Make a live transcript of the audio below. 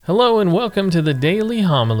Hello and welcome to the Daily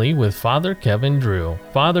Homily with Father Kevin Drew.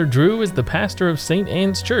 Father Drew is the pastor of St.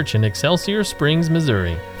 Anne's Church in Excelsior Springs,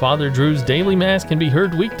 Missouri. Father Drew's daily mass can be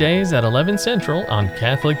heard weekdays at 11 Central on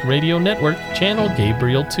Catholic Radio Network, channel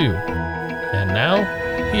Gabriel 2. And now,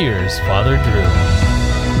 here's Father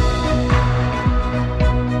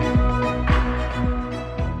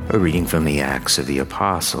Drew. A reading from the Acts of the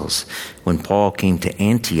Apostles. When Paul came to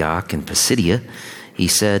Antioch in Pisidia, he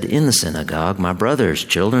said in the synagogue, "My brothers,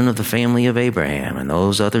 children of the family of Abraham, and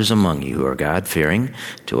those others among you who are God-fearing,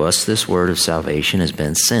 to us this word of salvation has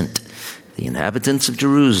been sent. The inhabitants of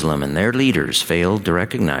Jerusalem and their leaders failed to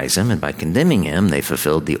recognize him, and by condemning him, they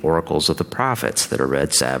fulfilled the oracles of the prophets that are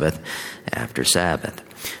read Sabbath after Sabbath.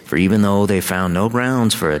 For even though they found no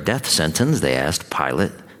grounds for a death sentence, they asked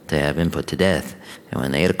Pilate to have him put to death. And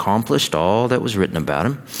when they had accomplished all that was written about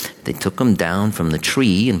him, they took him down from the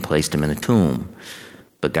tree and placed him in a tomb.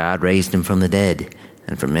 But God raised him from the dead,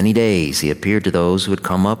 and for many days he appeared to those who had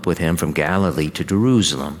come up with him from Galilee to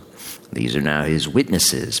Jerusalem. These are now his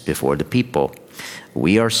witnesses before the people.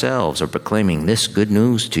 We ourselves are proclaiming this good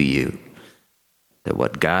news to you, that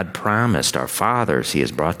what God promised our fathers he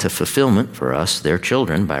has brought to fulfillment for us, their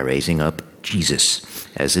children, by raising up Jesus.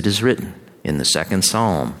 As it is written in the second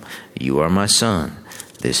Psalm, 'You are my son,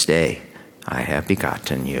 this day I have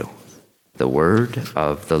begotten you.'" The word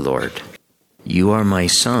of the Lord. "You are my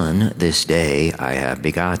son, this day I have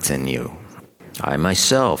begotten you. I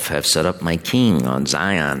myself have set up my king on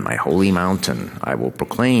Zion, my holy mountain. I will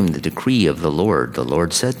proclaim the decree of the Lord. The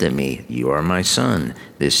Lord said to me, 'You are my son,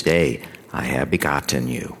 this day I have begotten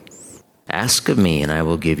you.' Ask of me, and I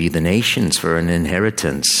will give you the nations for an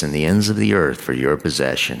inheritance, and the ends of the earth for your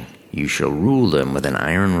possession. You shall rule them with an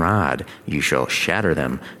iron rod. You shall shatter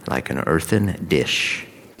them like an earthen dish.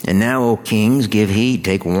 And now, O kings, give heed,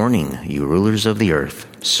 take warning, you rulers of the earth.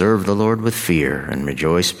 Serve the Lord with fear, and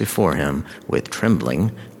rejoice before him with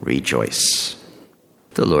trembling. Rejoice."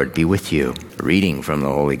 The Lord be with you. A reading from the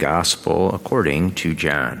Holy Gospel according to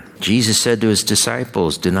John. Jesus said to his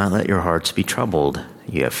disciples, "Do not let your hearts be troubled.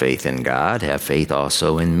 You have faith in God, have faith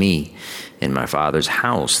also in me. In my Father's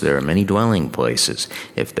house there are many dwelling places.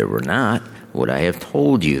 If there were not, would I have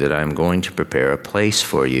told you that I am going to prepare a place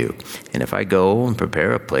for you? And if I go and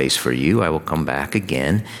prepare a place for you, I will come back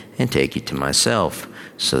again and take you to myself,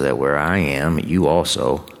 so that where I am, you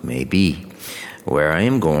also may be. Where I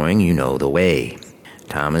am going, you know the way."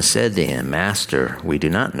 Thomas said to him, "Master, we do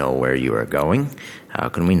not know where you are going. How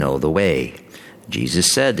can we know the way?"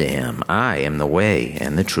 Jesus said to him, "I am the way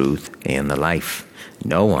and the truth and the life.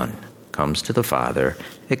 No one comes to the Father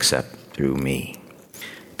except through me."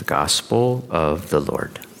 The Gospel of the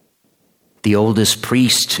Lord. The oldest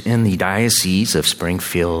priest in the Diocese of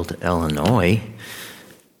Springfield, Illinois,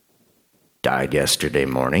 died yesterday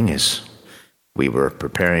morning as we were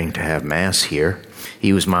preparing to have Mass here.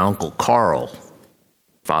 He was my Uncle Carl,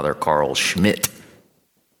 Father Carl Schmidt.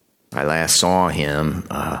 I last saw him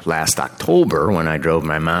last October when I drove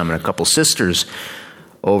my mom and a couple sisters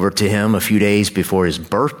over to him a few days before his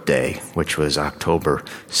birthday, which was October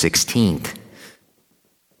 16th.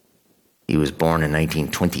 He was born in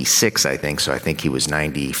 1926, I think, so I think he was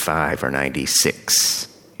 95 or 96.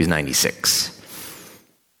 He was 96.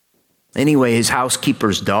 Anyway, his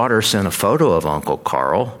housekeeper's daughter sent a photo of Uncle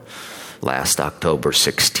Carl last October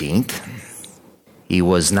 16th. He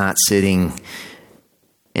was not sitting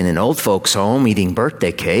in an old folks' home eating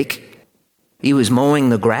birthday cake. He was mowing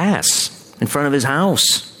the grass in front of his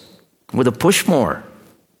house with a push mower.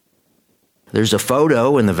 There's a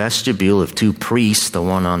photo in the vestibule of two priests. The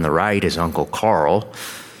one on the right is Uncle Carl.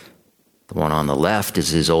 The one on the left is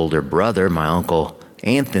his older brother, my Uncle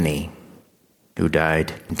Anthony, who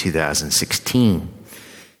died in 2016.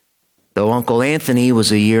 Though Uncle Anthony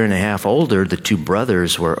was a year and a half older, the two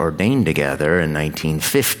brothers were ordained together in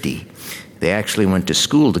 1950. They actually went to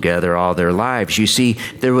school together all their lives. You see,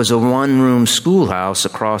 there was a one-room schoolhouse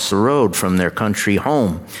across the road from their country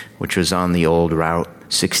home, which was on the old Route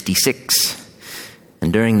 66.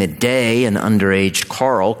 And during the day, an underage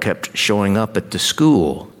Carl kept showing up at the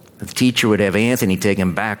school. The teacher would have Anthony take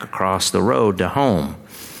him back across the road to home.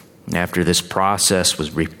 After this process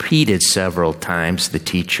was repeated several times, the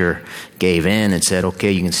teacher gave in and said,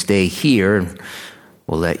 "Okay, you can stay here, and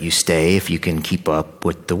we'll let you stay if you can keep up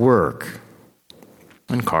with the work."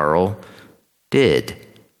 And Carl did.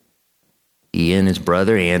 He and his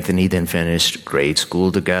brother Anthony then finished grade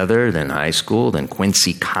school together, then high school, then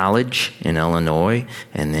Quincy College in Illinois,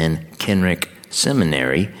 and then Kenrick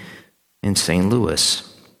Seminary in St. Louis.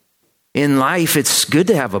 In life, it's good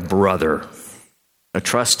to have a brother, a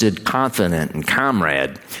trusted confidant and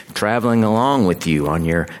comrade traveling along with you on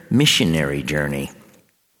your missionary journey.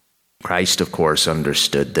 Christ, of course,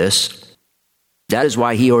 understood this. That is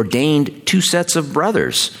why he ordained 2 sets of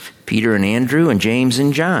brothers, Peter and Andrew and James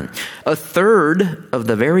and John. A third of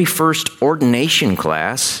the very first ordination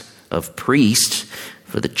class of priests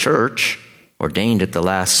for the church, ordained at the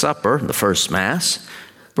Last Supper, the first Mass,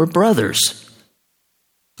 were brothers.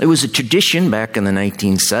 It was a tradition back in the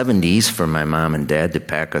 1970s for my mom and dad to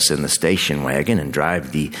pack us in the station wagon and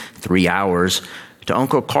drive the 3 hours to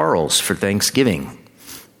Uncle Carl's for Thanksgiving.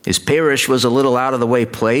 His parish was a little out-of-the-way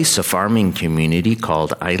place, a farming community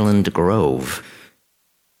called Island Grove.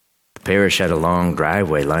 The parish had a long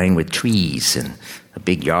driveway lined with trees and a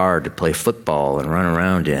big yard to play football and run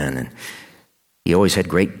around in, and he always had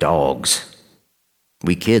great dogs.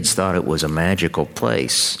 We kids thought it was a magical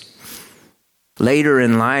place. Later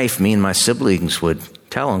in life, me and my siblings would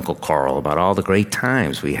tell Uncle Carl about all the great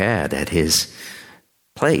times we had at his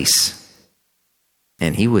place.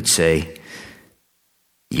 And he would say,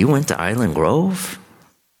 "You went to Island Grove?"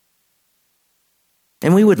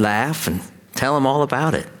 And we would laugh and tell him all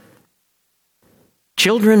about it.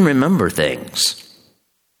 Children remember things.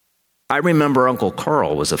 I remember Uncle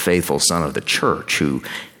Carl was a faithful son of the church who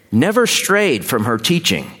never strayed from her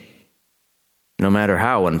teaching, no matter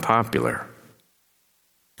how unpopular.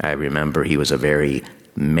 I remember he was a very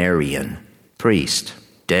Marian priest,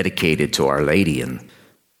 dedicated to Our Lady and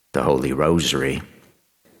the Holy Rosary.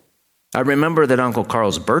 I remember that Uncle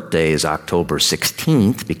Carl's birthday is October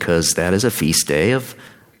 16th because that is a feast day of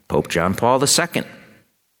Pope John Paul II,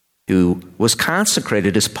 who was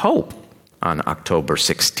consecrated as Pope on October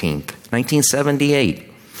 16th,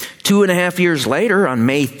 1978. 2.5 years later, on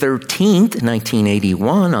May 13th,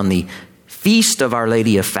 1981, on the feast of Our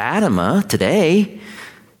Lady of Fatima, today,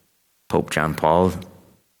 Pope John Paul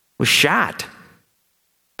was shot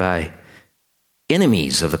by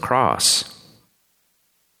enemies of the cross.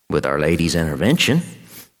 With Our Lady's intervention,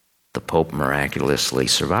 the Pope miraculously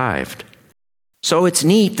survived. So it's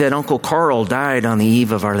neat that Uncle Carl died on the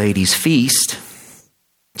eve of Our Lady's feast.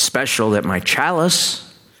 It's special that my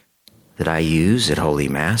chalice that I use at Holy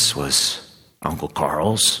Mass was Uncle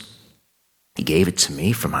Carl's. He gave it to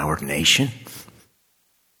me for my ordination.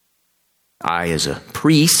 I, as a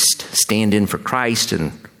priest, stand in for Christ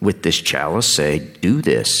and with this chalice say, "Do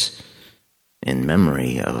this in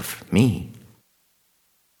memory of me."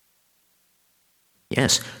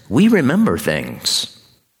 Yes, we remember things.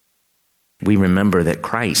 We remember that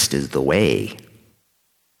Christ is the way.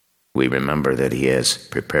 We remember that he has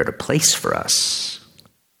prepared a place for us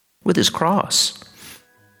with his cross.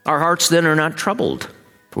 Our hearts then are not troubled,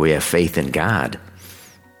 for we have faith in God.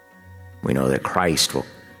 We know that Christ will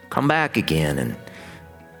come back again and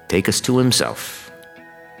take us to himself,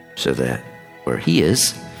 so that where he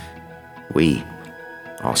is, we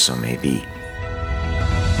also may be.